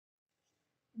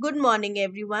Good morning,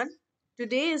 everyone.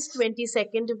 Today is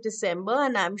 22nd of December,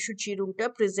 and I'm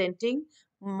Shuchirunta presenting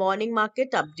Morning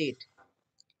Market Update.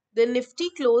 The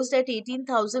Nifty closed at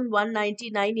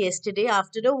 18,199 yesterday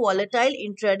after a volatile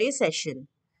intraday session.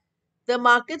 The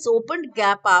markets opened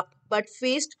gap up but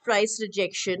faced price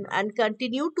rejection and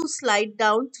continued to slide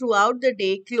down throughout the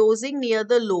day, closing near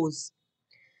the lows.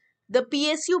 The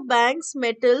PSU banks,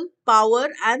 metal, power,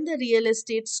 and the real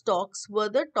estate stocks were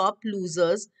the top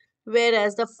losers,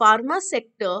 whereas the pharma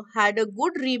sector had a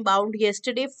good rebound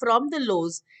yesterday from the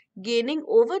lows, gaining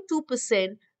over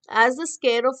 2% as the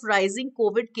scare of rising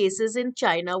COVID cases in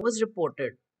China was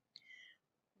reported.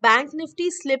 Bank Nifty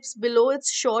slips below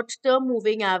its short term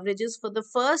moving averages for the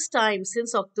first time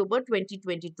since October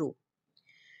 2022.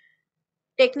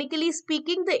 Technically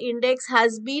speaking, the index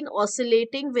has been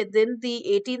oscillating within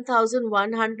the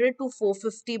 18,100 to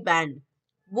 450 band.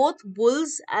 Both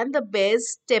bulls and the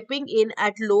bears stepping in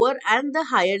at lower and the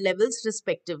higher levels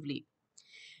respectively.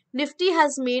 Nifty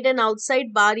has made an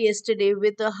outside bar yesterday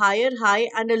with a higher high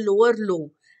and a lower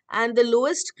low, and the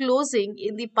lowest closing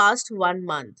in the past 1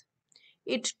 month.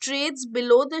 It trades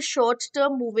below the short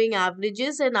term moving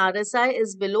averages and RSI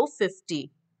is below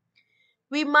 50.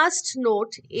 We must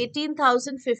note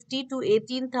 18,050 to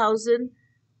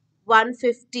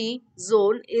 18,150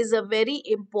 zone is a very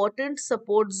important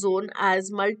support zone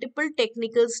as multiple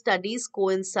technical studies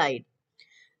coincide.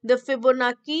 The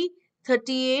Fibonacci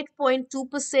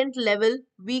 38.2% level,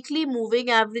 weekly moving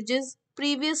averages,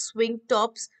 previous swing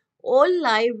tops all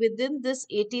lie within this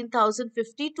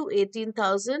 18,050 to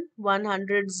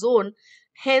 18,100 zone.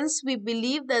 Hence, we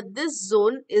believe that this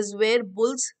zone is where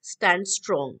bulls stand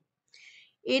strong.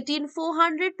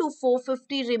 18,400 to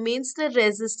 450 remains the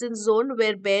resistance zone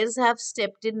where bears have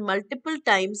stepped in multiple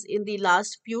times in the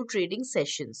last few trading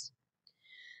sessions.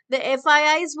 The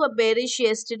FIIs were bearish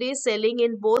yesterday, selling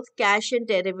in both cash and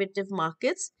derivative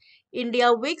markets.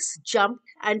 India VIX jumped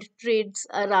and trades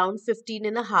around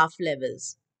 15.5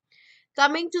 levels.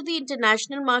 Coming to the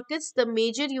international markets, the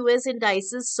major US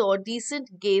indices saw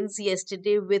decent gains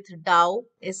yesterday with Dow,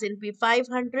 S&P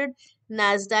 500,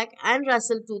 Nasdaq and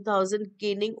Russell 2000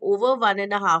 gaining over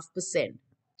 1.5%.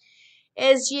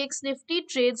 SGX Nifty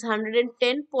trades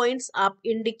 110 points up,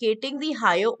 indicating the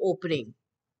higher opening.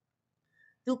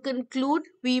 To conclude,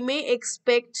 we may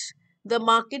expect the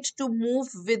market to move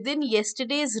within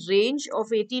yesterday's range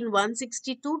of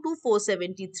 18,162 to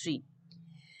 473.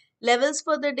 Levels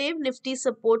for the day, Nifty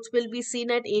supports will be seen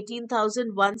at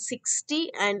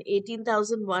 18,160 and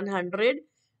 18,100.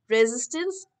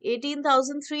 Resistance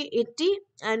 18,380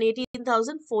 and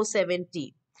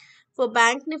 18,470. For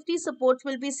Bank Nifty, supports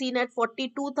will be seen at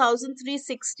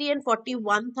 42,360 and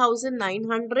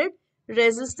 41,900.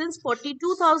 Resistance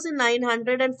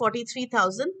 42,900 and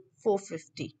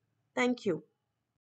 43,450. Thank you.